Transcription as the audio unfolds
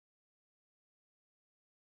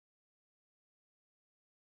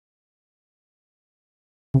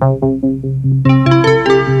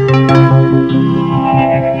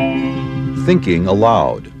Thinking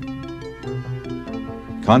Aloud.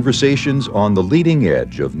 Conversations on the leading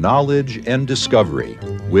edge of knowledge and discovery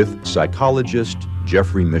with psychologist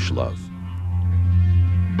Jeffrey Mishlove.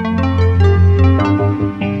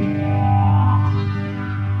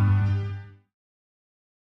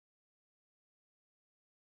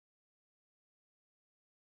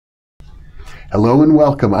 Hello and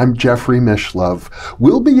welcome. I'm Jeffrey Mishlove.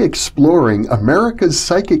 We'll be exploring America's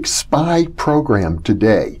Psychic Spy program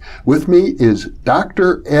today. With me is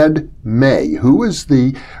Dr. Ed May, who is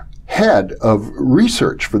the head of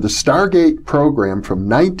research for the Stargate program from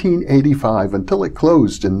 1985 until it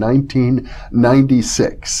closed in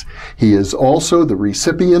 1996. He is also the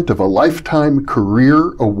recipient of a Lifetime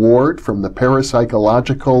Career Award from the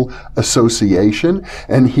Parapsychological Association,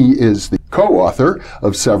 and he is the co-author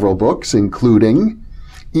of several books, including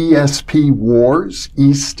ESP Wars,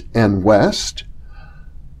 East and West,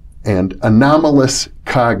 and Anomalous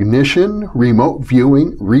Cognition, Remote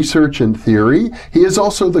Viewing, Research and Theory. He is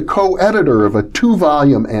also the co-editor of a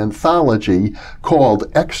 2-volume anthology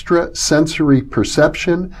called Extrasensory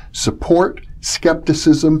Perception, Support,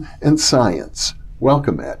 Skepticism, and Science.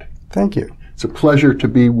 Welcome, Ed. Thank you. It's a pleasure to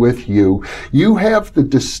be with you. You have the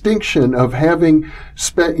distinction of having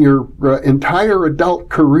spent your entire adult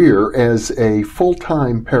career as a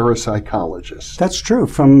full-time parapsychologist. That's true.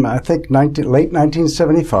 From, I think, late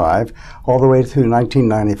 1975 all the way through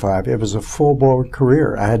 1995. It was a full-blown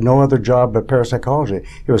career. I had no other job but parapsychology.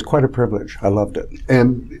 It was quite a privilege. I loved it.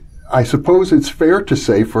 And I suppose it's fair to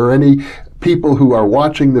say for any people who are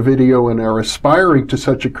watching the video and are aspiring to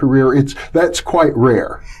such a career, that's quite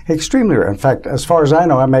rare. Extremely rare. In fact, as far as I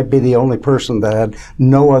know, I might be the only person that had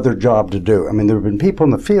no other job to do. I mean, there have been people in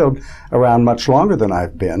the field around much longer than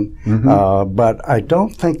I've been, but I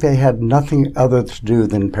don't think they had nothing other to do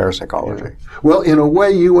than parapsychology. Yeah. Well, in a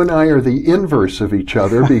way, you and I are the inverse of each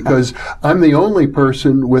other because I'm the only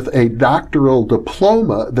person with a doctoral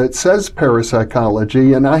diploma that says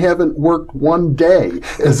parapsychology, and I haven't worked one day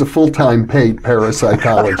as a full-time paid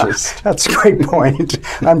parapsychologist. That's a great point.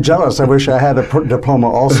 I'm jealous. I wish I had a diploma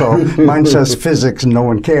also. Mine says physics and no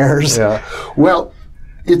one cares. Yeah. Well,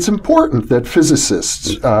 it's important that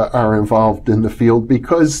physicists are involved in the field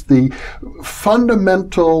because the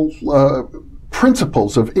fundamental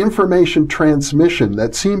principles of information transmission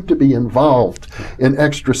that seem to be involved in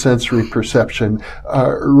extrasensory perception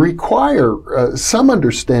require some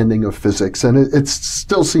understanding of physics, and it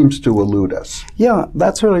still seems to elude us. Yeah,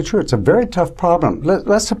 that's really true. It's a very tough problem.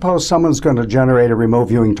 Let's suppose someone's going to generate a remote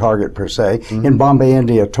viewing target, per se, in Bombay,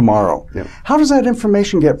 India tomorrow. Yeah. How does that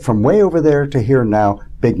information get from way over there to here now?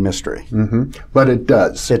 Big mystery. But it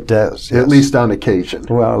does. It does, yes. At least on occasion.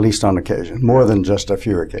 Well, at least on occasion. More than just a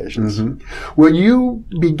few occasions. Well, you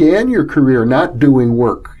began your career not doing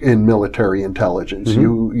work in military intelligence.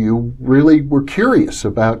 You really were curious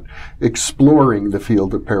about exploring the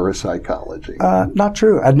field of parapsychology. Not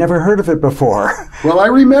true. I'd never heard of it before. Well, I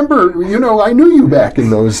remember, I knew you back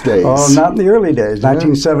in those days. Oh, not in the early days.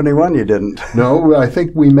 1971 you didn't. No, I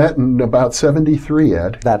think we met in about 73,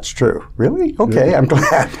 Ed. That's true. Really? Okay, I'm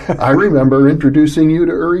glad. I remember introducing you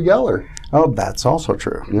to Uri Geller. Oh, that's also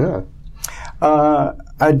true. Yeah.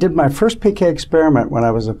 I did my first PK experiment when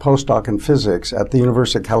I was a postdoc in physics at the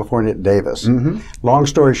University of California at Davis. Long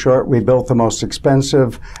story short, we built the most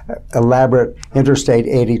expensive, elaborate Interstate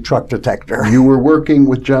 80 truck detector. You were working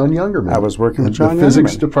with John Youngerman. I was working with John Youngerman. The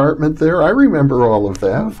physics department there. I remember all of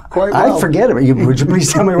that quite well. I forget it. Would you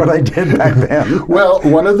please tell me what I did back then? Well,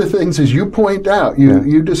 one of the things is you point out,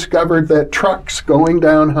 you discovered that trucks going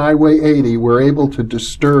down Highway 80 were able to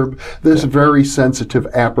disturb this very sensitive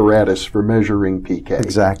apparatus for measuring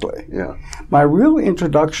PK. Exactly. Yeah. My real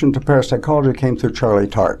introduction to parapsychology came through Charlie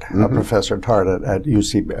Tart, Professor Tart at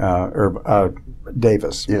UC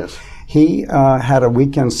Davis. Yes. He had a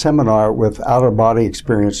weekend seminar with out-of-body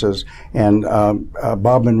experiences, and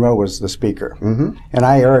Bob Monroe was the speaker. And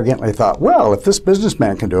I arrogantly thought, well, if this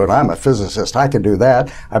businessman can do it, I'm a physicist, I can do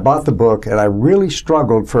that. I bought the book, and I really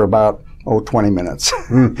struggled for about 20 minutes.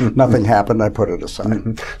 Nothing happened. I put it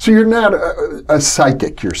aside. So you're not a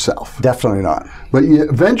psychic yourself? Definitely not. But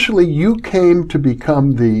eventually you came to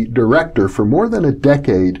become the director for more than a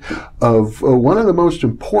decade of one of the most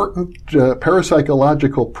important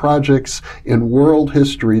parapsychological projects in world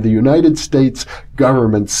history, the United States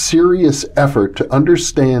government's serious effort to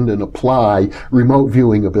understand and apply remote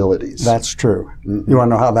viewing abilities. That's true. You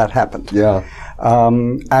want to know how that happened? Yeah.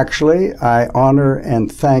 Actually, I honor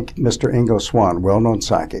and thank Mr. Ingo Swann, well-known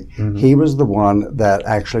psychic. He was the one that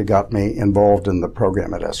actually got me involved in the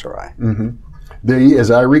program at SRI.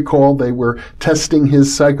 As I recall, they were testing his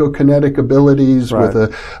psychokinetic abilities with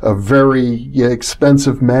a very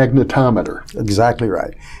expensive magnetometer. Exactly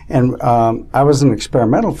right. And I was an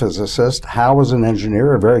experimental physicist. Hal was an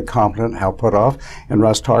engineer, a very competent Hal Puthoff, and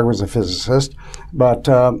Russ Targ was a physicist. But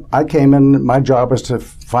I came in, my job was to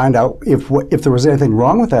find out if there was anything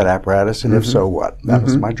wrong with that apparatus, and if so, what. That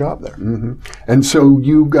was my job there. And so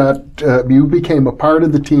you became a part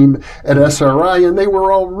of the team at SRI, and they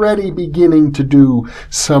were already beginning to do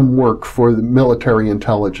some work for the military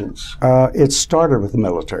intelligence. It started with the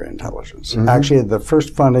military intelligence. Actually, the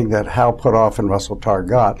first funding that Hal Puthoff and Russell Targ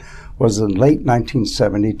got was in late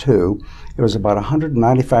 1972. It was about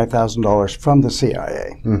 $195,000 from the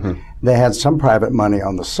CIA. They had some private money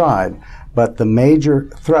on the side, but the major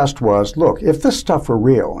thrust was, look, if this stuff were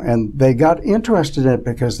real, and they got interested in it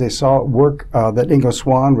because they saw work that Ingo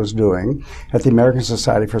Swann was doing at the American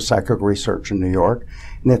Society for Psychic Research in New York,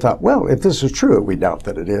 and they thought, well, if this is true, we doubt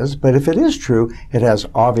that it is, but if it is true, it has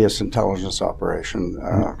obvious intelligence operation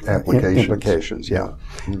implications.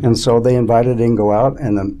 And so they invited Ingo out,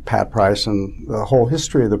 and then Pat Price, and the whole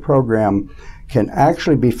history of the program can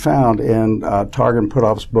actually be found in Targ and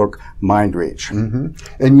Puthoff's book, Mind Reach.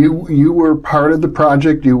 And you were part of the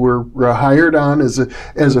project. You were hired on as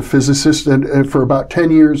a physicist for about 10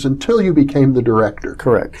 years until you became the director.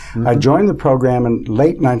 Correct. I joined the program in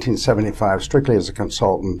late 1975, strictly as a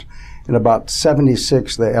consultant. In about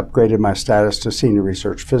 76, they upgraded my status to senior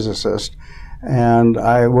research physicist, and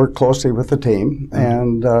I worked closely with the team.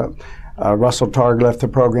 And Russell Targ left the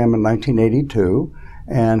program in 1982.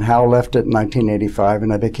 And Hal left it in 1985,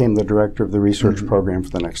 and I became the director of the research program for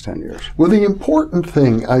the next 10 years. Well, the important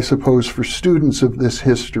thing, I suppose, for students of this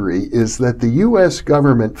history is that the U.S.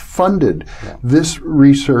 government funded this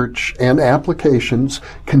research and applications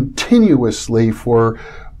continuously for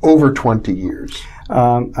over 20 years.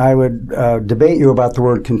 I would debate you about the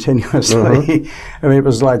word continuously. I mean, it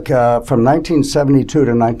was like from 1972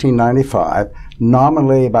 to 1995,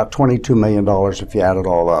 nominally about $22 million if you add it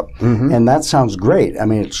all up. And that sounds great. I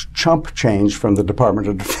mean, it's chump change from the Department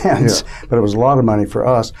of Defense, but it was a lot of money for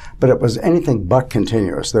us. But it was anything but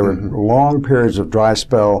continuous. There were long periods of dry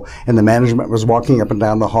spell, and the management was walking up and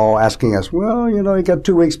down the hall asking us, well, you know, you got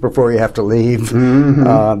 2 weeks before you have to leave,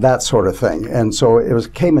 that sort of thing. And so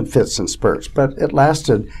it came in fits and spurts, but it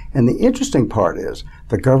lasted. And the interesting part is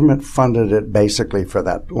the government funded it basically for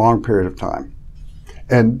that long period of time.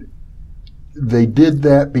 And they did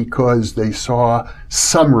that because they saw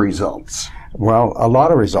some results. Well, a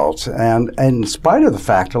lot of results. And in spite of the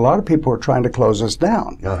fact, a lot of people were trying to close us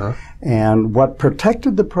down. And what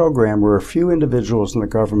protected the program were a few individuals in the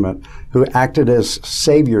government who acted as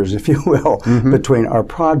saviors, if you will, between our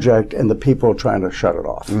project and the people trying to shut it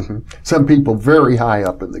off. Some people very high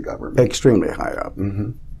up in the government. Extremely high up.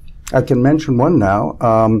 I can mention one now.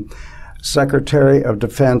 Secretary of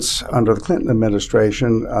Defense under the Clinton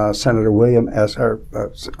administration, Senator William S.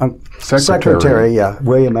 Secretary,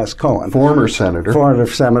 William S. Cohen. Former senator. Former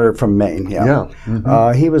senator from Maine, he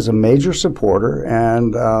was a major supporter,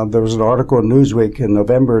 and there was an article in Newsweek in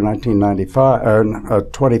November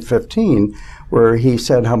 2015 where he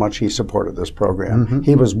said how much he supported this program.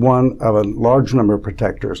 He was one of a large number of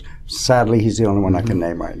protectors. Sadly, he's the only one I can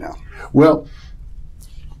name right now. Well,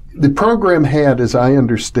 the program had, as I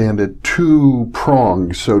understand it, 2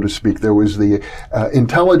 prongs, so to speak. There was the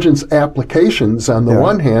intelligence applications on the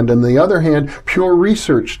one hand, and the other hand, pure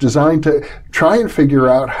research designed to try and figure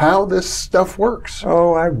out how this stuff works.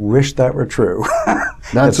 Oh, I wish that were true.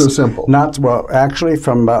 Not so simple. Not, well, actually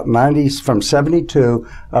from about 72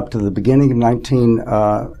 up to the beginning of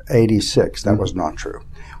 1986, that was not true.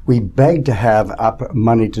 We begged to have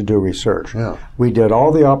money to do research. We did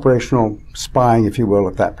all the operational spying, if you will,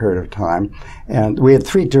 at that period of time. And we had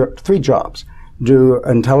three jobs. Do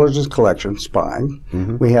intelligence collection, spying.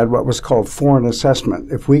 We had what was called foreign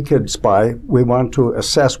assessment. If we could spy, we wanted to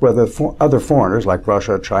assess whether other foreigners, like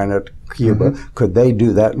Russia, China, Cuba, could they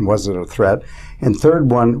do that, and was it a threat? And third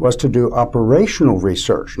one was to do operational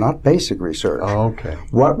research, not basic research.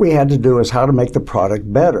 What we had to do is how to make the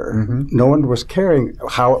product better. No one was caring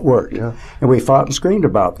how it worked. And we fought and screamed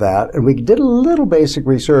about that. And we did a little basic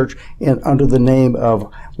research under the name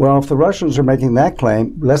of, well, if the Russians are making that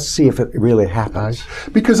claim, let's see if it really happens.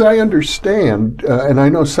 Because I understand, and I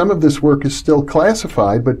know some of this work is still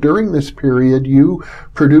classified, but during this period you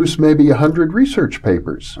produced maybe 100 research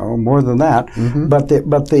papers. Oh, more than that. But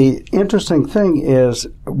the interesting thing is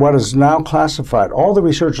what is now classified. All the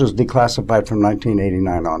research is declassified from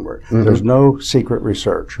 1989 onward. There's no secret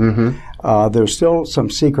research. There's still some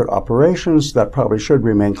secret operations that probably should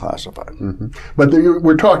remain classified. But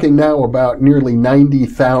we're talking now about nearly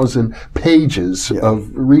 90,000 pages of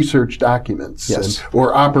research documents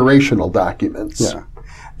or operational documents. Yeah.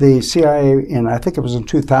 The CIA, I think it was in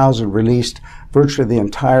 2000, released virtually the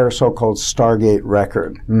entire so-called Stargate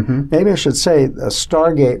record. Maybe I should say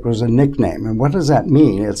Stargate was a nickname. And what does that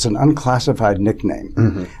mean? It's an unclassified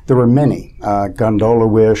nickname. There were many. Gondola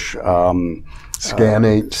Wish,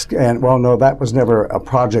 Scanate. Well, no, that was never a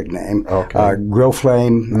project name. Grill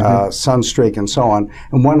Flame, Sunstreak, and so on.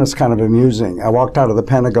 And one is kind of amusing. I walked out of the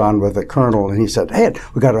Pentagon with a colonel, and he said, "Hey,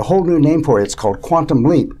 we got a whole new name for it. It's called Quantum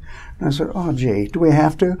Leap." And I said, "Oh, gee, do we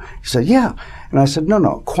have to?" He said, "Yeah." And I said,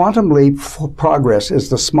 no. Quantum leap progress is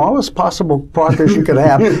the smallest possible progress you could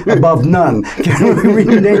have above none. Can we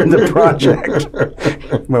rename the project?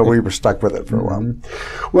 Well, we were stuck with it for a while.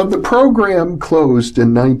 Well, the program closed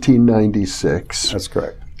in 1996. That's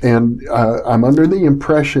correct. And I'm under the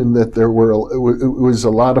impression that there was a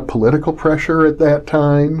lot of political pressure at that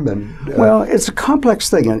time. And well, it's a complex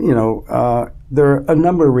thing. And, there are a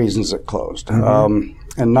number of reasons it closed.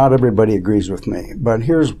 And not everybody agrees with me. But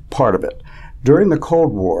here's part of it. During the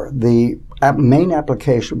Cold War, the main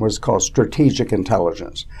application was called strategic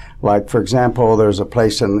intelligence. Like, for example, there's a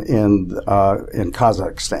place in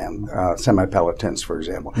Kazakhstan, Semipalatinsk, for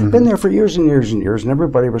example. Been there for years and years and years, and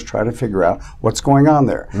everybody was trying to figure out what's going on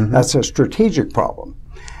there. That's a strategic problem.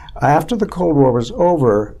 After the Cold War was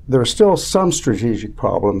over, there were still some strategic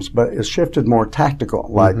problems, but it shifted more tactical,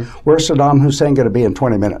 like where's Saddam Hussein going to be in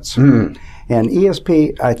 20 minutes? And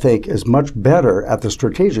ESP, I think, is much better at the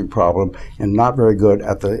strategic problem and not very good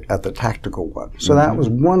at the tactical one. So that was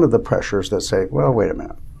one of the pressures that say, well, wait a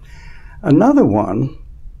minute. Another one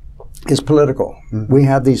is political. We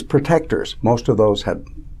have these protectors. Most of those had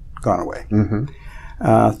gone away.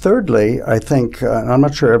 Thirdly, I think, and I'm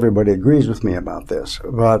not sure everybody agrees with me about this,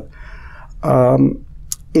 but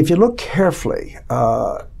if you look carefully,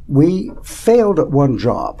 we failed at one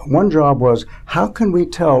job. One job was, how can we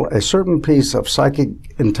tell a certain piece of psychic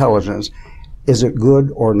intelligence, is it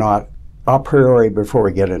good or not, a priori before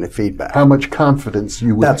we get any feedback? How much confidence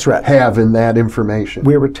you would have in that information.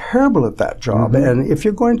 We were terrible at that job. And if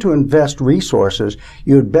you're going to invest resources,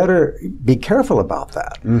 you'd better be careful about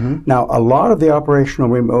that. Now, a lot of the operational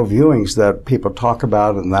remote viewings that people talk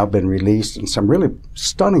about and now been released, and some really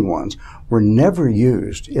stunning ones, were never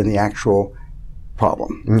used in the actual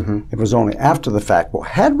problem. It was only after the fact. Well,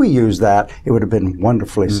 had we used that, it would have been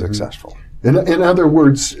wonderfully successful. In other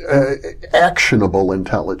words, actionable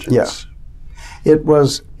intelligence. Yes. It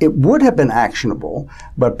would have been actionable,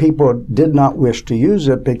 but people did not wish to use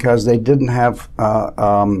it because they didn't have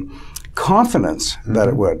confidence that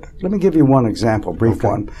it would. Let me give you one example, brief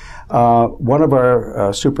one. One of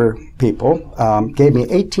our super people gave me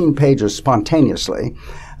 18 pages spontaneously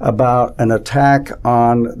about an attack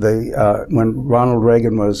on when Ronald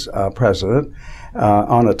Reagan was president,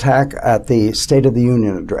 on attack at the State of the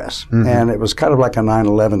Union address. And it was kind of like a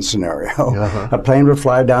 9/11 scenario. A plane would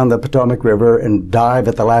fly down the Potomac River and dive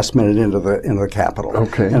at the last minute into the Capitol.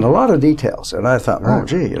 And a lot of details. And I thought, oh,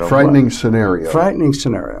 gee. Frightening scenario. Frightening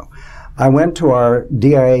scenario. I went to our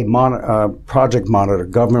DIA project monitor,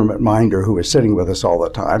 government minder, who was sitting with us all the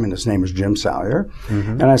time, and his name is Jim Salyer.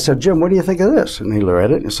 And I said, Jim, what do you think of this? And he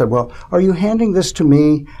read it and he said, well, are you handing this to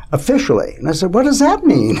me officially? And I said, what does that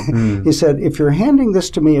mean? He said, if you're handing this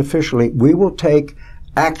to me officially, we will take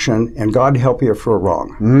action, and God help you if we're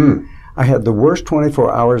wrong. I had the worst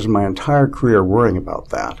 24 hours of my entire career worrying about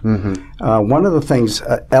that. One of the things,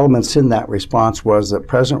 elements in that response was that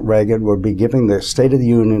President Reagan would be giving the State of the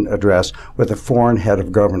Union address with a foreign head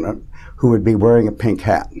of government who would be wearing a pink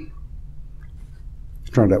hat. It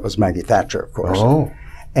turned out it was Maggie Thatcher, of course.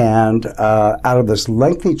 And out of this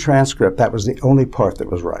lengthy transcript, that was the only part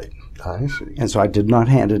that was right. I see. And so I did not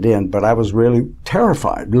hand it in, but I was really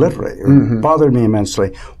terrified, literally. It bothered me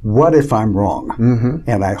immensely. What if I'm wrong?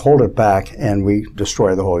 And I hold it back, and we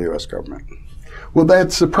destroy the whole U.S. government. Well,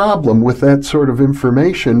 that's the problem with that sort of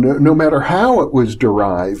information, no matter how it was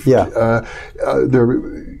derived.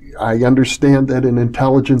 I understand that in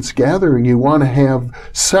intelligence gathering, you want to have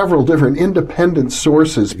several different independent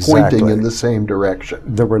sources pointing in the same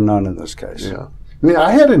direction. There were none in this case. I mean,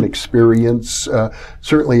 I had an experience,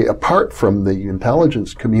 certainly apart from the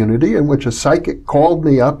intelligence community, in which a psychic called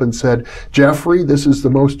me up and said, Jeffrey, this is the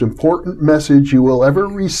most important message you will ever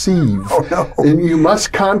receive. Oh, no. And you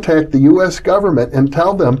must contact the U.S. government and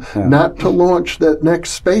tell them not to launch that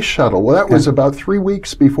next space shuttle. Well, that was about 3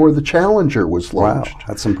 weeks before the Challenger was launched. Wow,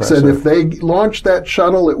 that's impressive. Said if they launch that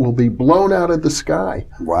shuttle, it will be blown out of the sky.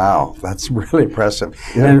 Wow, that's really impressive.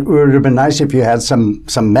 Yeah. And it would have been nice if you had some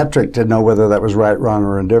metric to know whether that was right, wrong,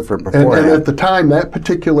 or indifferent before. And at the time, that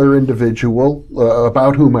particular individual,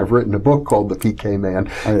 about whom I've written a book called The PK Man,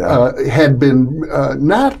 had been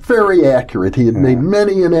not very accurate. He had made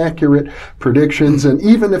many inaccurate predictions, and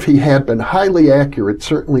even if he had been highly accurate,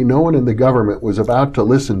 certainly no one in the government was about to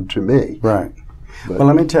listen to me. Right. Well,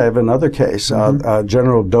 let me tell you of another case.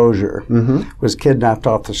 General Dozier was kidnapped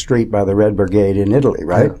off the street by the Red Brigade in Italy,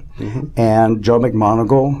 right? And Joe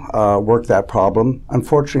McMoneagle worked that problem.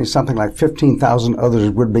 Unfortunately, something like 15,000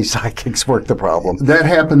 others would-be psychics worked the problem. That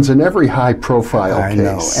happens in every high-profile case. I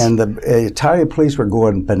know. And the Italian police were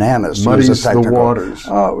going bananas. Muddies the waters.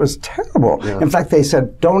 Oh, it was terrible. Yeah. In fact, they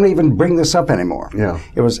said, don't even bring this up anymore. Yeah.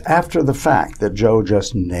 It was after the fact that Joe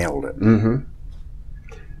just nailed it.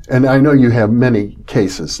 And I know you have many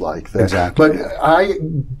cases like that. Exactly. But I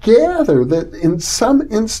gather that in some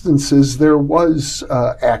instances there was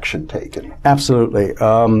action taken. Absolutely.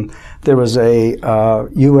 There was a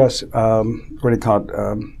U.S.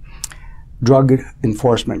 Drug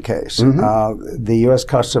enforcement case. The U.S.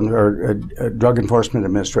 Customs or Drug Enforcement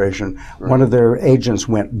Administration, one of their agents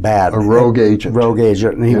went bad. A rogue agent.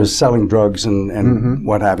 And he was selling drugs and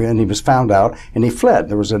what have you, and he was found out, and he fled.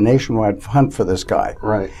 There was a nationwide hunt for this guy.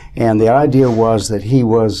 Right. And the idea was that he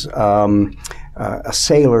was a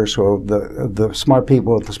sailor, so the smart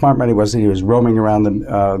money was that he was roaming around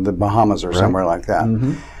the Bahamas or somewhere like that.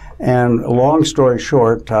 And long story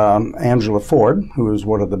short, Angela Ford, who was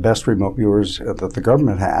one of the best remote viewers that the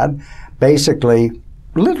government had, basically,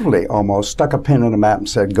 literally almost, stuck a pin in a map and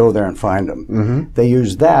said, go there and find him. They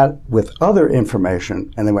used that with other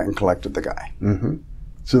information, and they went and collected the guy.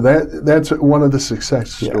 So that's one of the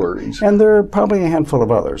success stories. And there are probably a handful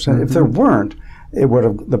of others. And if there weren't,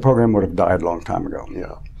 the program would have died a long time ago.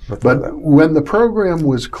 Yeah. But when the program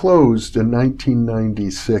was closed in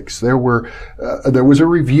 1996, there was a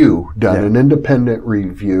review done, an independent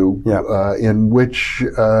review, in which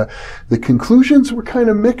the conclusions were kind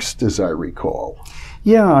of mixed, as I recall.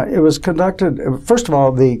 Yeah, it was conducted, first of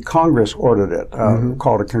all, the Congress ordered it,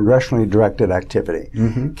 called a congressionally directed activity.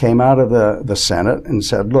 Came out of the Senate and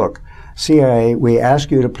said, look, CIA, we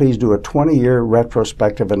ask you to please do a 20-year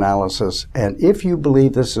retrospective analysis, and if you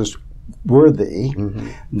believe this is worthy,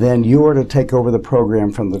 then you are to take over the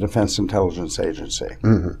program from the Defense Intelligence Agency.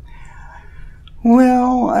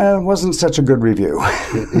 Well, it wasn't such a good review.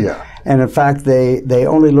 And in fact, they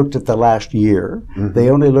only looked at the last year.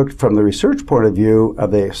 They only looked from the research point of view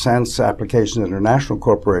of the Science Applications International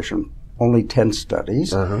Corporation, only 10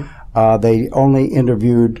 studies. They only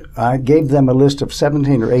interviewed, I gave them a list of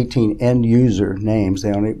 17 or 18 end user names.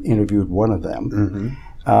 They only interviewed one of them.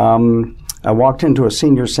 I walked into a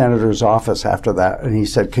senior senator's office after that, and he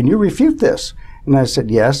said, can you refute this? And I said,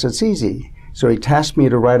 yes, it's easy. So he tasked me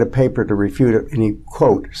to write a paper to refute it, and he,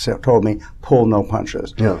 quote, told me, pull no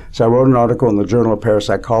punches. So I wrote an article in the Journal of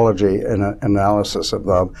Parapsychology and an analysis of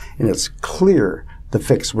them, and it's clear the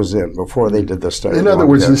fix was in before they did the study. In other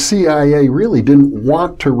words, the CIA really didn't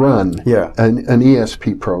want to run an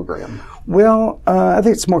ESP program. Well, I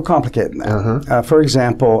think it's more complicated than that. For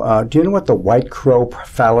example, do you know what the white crow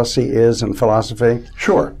fallacy is in philosophy?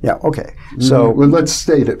 Sure. Yeah, okay. So well, let's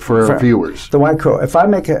state it for our viewers. The white crow. If I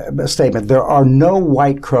make a statement, there are no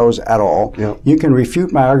white crows at all, you can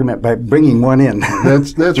refute my argument by bringing one in.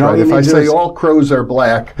 That's right. If I say all crows are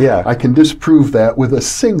black, I can disprove that with a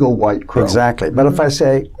single white crow. Exactly. But if I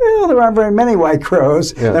say, well, there aren't very many white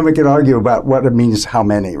crows, then we can argue about what it means, how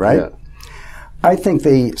many, right? I think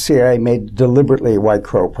the CIA made deliberately a white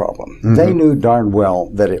crow problem. They knew darn well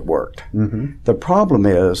that it worked. The problem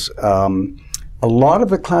is a lot of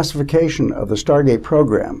the classification of the Stargate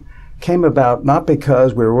program came about not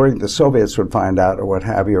because we were worried the Soviets would find out or what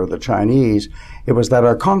have you, or the Chinese. It was that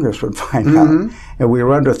our Congress would find out. And we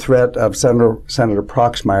were under threat of Senator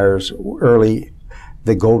Proxmire's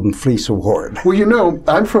the Golden Fleece Award. Well, you know,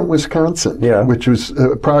 I'm from Wisconsin, which was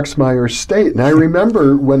Proxmire's state. And I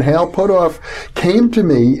remember when Hal Puthoff came to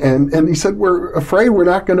me and he said, we're afraid we're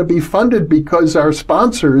not going to be funded because our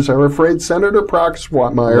sponsors are afraid Senator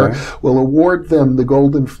Proxmire will award them the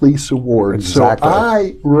Golden Fleece Award. Exactly. So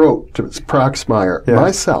I wrote to Proxmire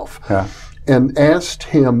myself and asked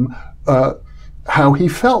him, how he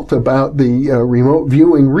felt about the remote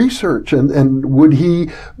viewing research, and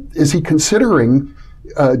is he considering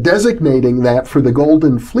designating that for the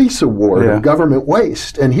Golden Fleece Award of government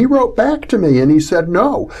waste. And he wrote back to me and he said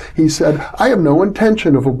no. He said, I have no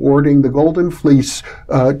intention of awarding the Golden Fleece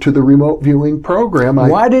to the remote viewing program.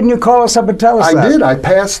 Why didn't you call us up and tell us that? I did. I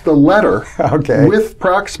passed the letter with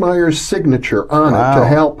Proxmire's signature on it to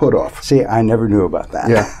Hal Puthoff. See, I never knew about that.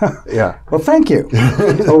 Yeah. Well, thank you.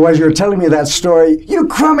 Otherwise, you were telling me that story. You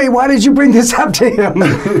crummy, why did you bring this up to him?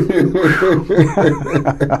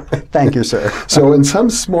 Thank you, sir. So in some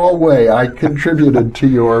small way, I contributed to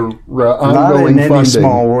your ongoing funding. Not in any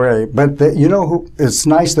small way. But it's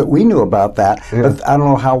nice that we knew about that, but I don't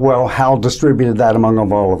know how well Hal distributed that among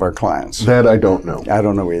all of our clients. That I don't know. I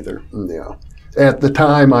don't know either. Yeah. At the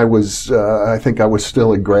time, I think I was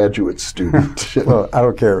still a graduate student. Well, I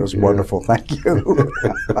don't care. It was wonderful. Thank you.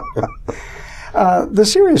 The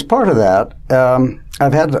serious part of that,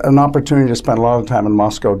 I've had an opportunity to spend a lot of time in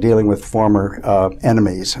Moscow dealing with former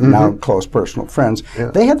enemies, now close personal friends.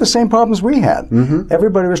 They had the same problems we had.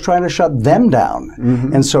 Everybody was trying to shut them down.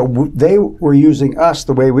 And so they were using us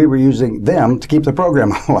the way we were using them to keep the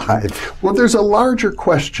program alive. Well, there's a larger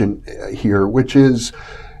question here, which is,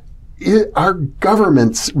 are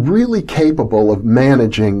governments really capable of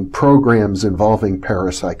managing programs involving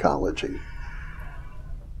parapsychology?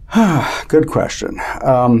 Good question.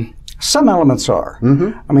 Some elements are.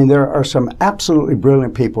 I mean, there are some absolutely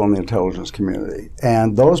brilliant people in the intelligence community,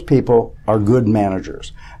 and those people are good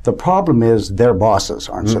managers. The problem is their bosses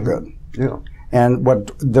aren't so good. Yeah. And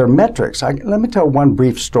what their metrics, let me tell one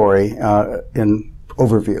brief story in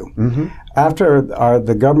overview. After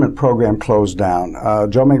the government program closed down,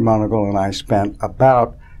 Joe McMoneagle and I spent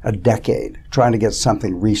about a decade trying to get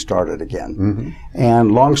something restarted again.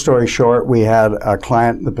 And long story short, we had a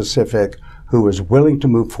client in the Pacific who was willing to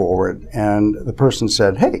move forward, and the person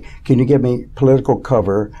said, hey, can you give me political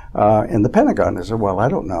cover in the Pentagon? I said, well, I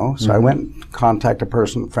don't know. So I went and contacted a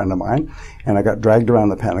friend of mine, and I got dragged around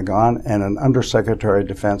the Pentagon, and an undersecretary of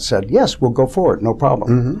defense said, yes, we'll go forward, no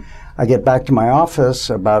problem. I get back to my office.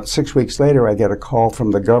 About 6 weeks later, I get a call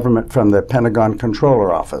from the government, from the Pentagon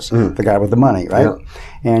Controller Office, the guy with the money, right?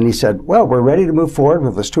 And he said, well, we're ready to move forward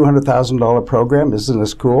with this $200,000 program. Isn't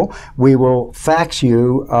this cool? We will fax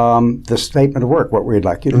you the statement of work, what we'd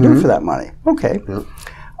like you to do for that money. Okay.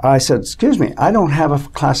 I said, excuse me, I don't have a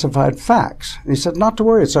classified fax. And he said, not to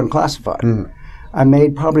worry, it's unclassified. I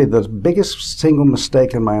made probably the biggest single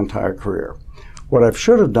mistake in my entire career. What I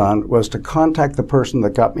should have done was to contact the person that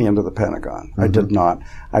got me into the Pentagon. I did not.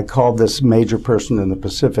 I called this major person in the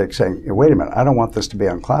Pacific saying, wait a minute, I don't want this to be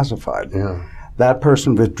unclassified. That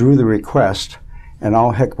person withdrew the request, and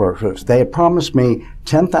all heck broke loose. They had promised me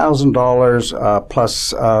 $10,000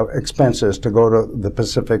 plus expenses to go to the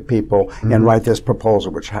Pacific people and write this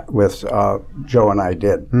proposal, which with Joe and I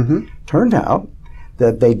did. Turned out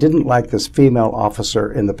that they didn't like this female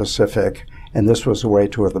officer in the Pacific, and this was a way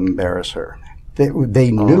to embarrass her.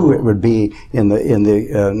 They knew it would be in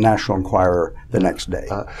the National Enquirer the next day.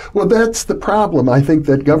 Well, that's the problem I think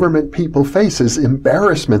that government people face, is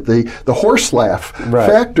embarrassment, the horse laugh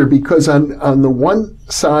factor, because on the one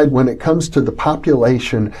side, when it comes to the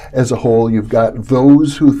population as a whole, you've got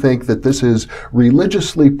those who think that this is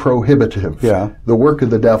religiously prohibitive, the work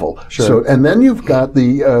of the devil. So, and then you've got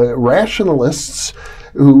the rationalists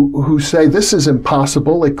who say this is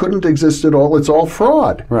impossible, it couldn't exist at all, it's all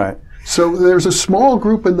fraud. Right. So there's a small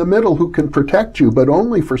group in the middle who can protect you, but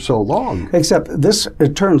only for so long. Except this,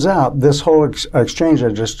 it turns out, this whole exchange I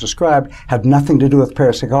just described had nothing to do with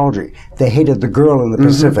parapsychology. They hated the girl in the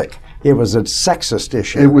Pacific. It was a sexist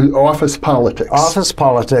issue. It was office politics. Office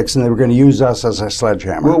politics, and they were going to use us as a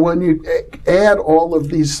sledgehammer. Well, when you add all of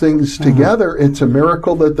these things together, it's a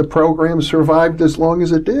miracle that the program survived as long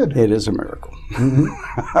as it did. It is a miracle.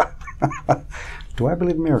 Do I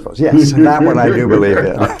believe in miracles? Yes, that one I do believe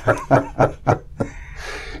in.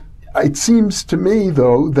 It seems to me,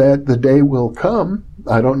 though, that the day will come,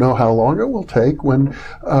 I don't know how long it will take, when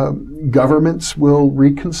governments will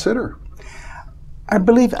reconsider. I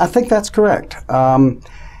think that's correct.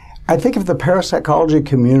 I think if the parapsychology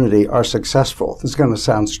community are successful, this is going to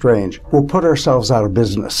sound strange, we'll put ourselves out of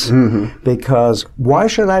business. Because why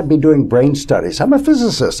should I be doing brain studies? I'm a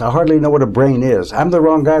physicist. I hardly know what a brain is. I'm the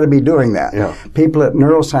wrong guy to be doing that. People at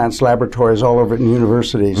neuroscience laboratories all over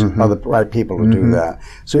universities are the right people to do that.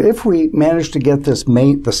 So if we manage to get this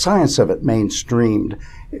the science of it mainstreamed,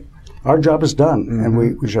 our job is done, and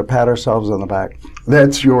we should pat ourselves on the back.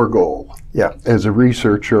 That's your goal. Yeah. As a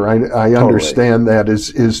researcher, I understand that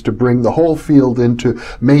is to bring the whole field into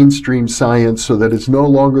mainstream science so that it's no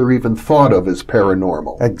longer even thought of as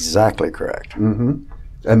paranormal. Exactly correct. Mm-hmm.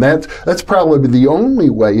 And that's probably the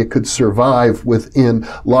only way it could survive within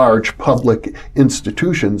large public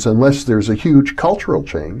institutions unless there's a huge cultural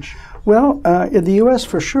change. Well, in the U.S.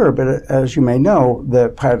 for sure, but as you may know,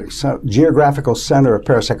 the geographical center of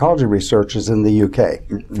parapsychology research is in the U.K.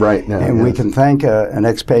 Right now. And we can thank an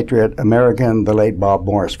expatriate American, the late Bob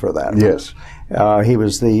Morris, for that. Yes. He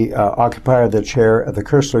was the occupier of the chair of the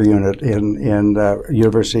Kersler unit in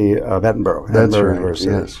University of Edinburgh. That's Edinburgh right,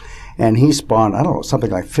 University. yes. And he spawned, I don't know, something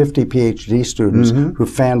like 50 PhD students who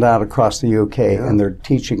fanned out across the UK, and they're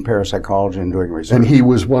teaching parapsychology and doing research. And he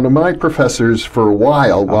was one of my professors for a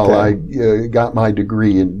while I got my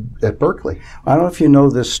degree at Berkeley. I don't know if you know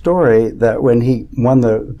this story, that when he won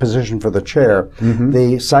the position for the chair,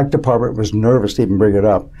 the psych department was nervous to even bring it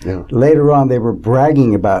up. Yeah. Later on, they were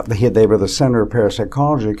bragging about they were the center of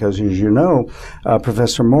parapsychology because, as you know,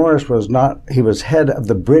 Professor Morris he was head of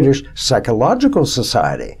the British Psychological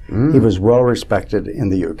Society. He was well respected in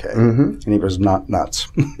the UK, and he was not nuts,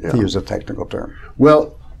 to use a technical term.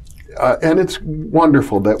 Well, and it's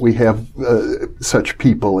wonderful that we have such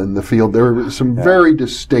people in the field. There are some very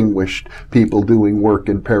distinguished people doing work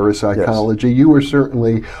in parapsychology. Yes. You were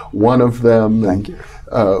certainly one of them. Thank you.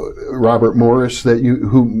 Robert Morris,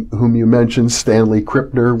 whom you mentioned, Stanley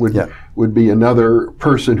Krippner would be another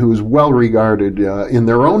person who is well regarded in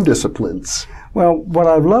their own disciplines. Well, what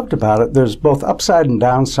I've loved about it, there's both upside and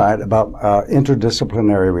downside about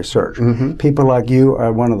interdisciplinary research. People like you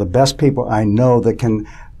are one of the best people I know that can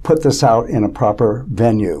put this out in a proper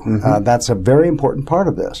venue. That's a very important part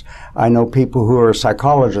of this. I know people who are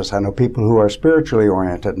psychologists, I know people who are spiritually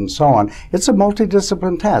oriented, and so on. It's a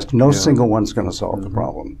multidisciplinary task. No single one's going to solve the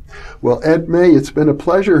problem. Well, Ed May, it's been a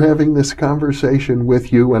pleasure having this conversation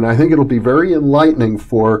with you, and I think it'll be very enlightening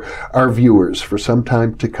for our viewers for some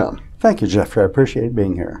time to come. Thank you, Jeffrey. I appreciate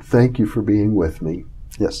being here. Thank you for being with me.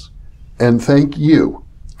 Yes. And thank you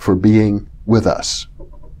for being with us.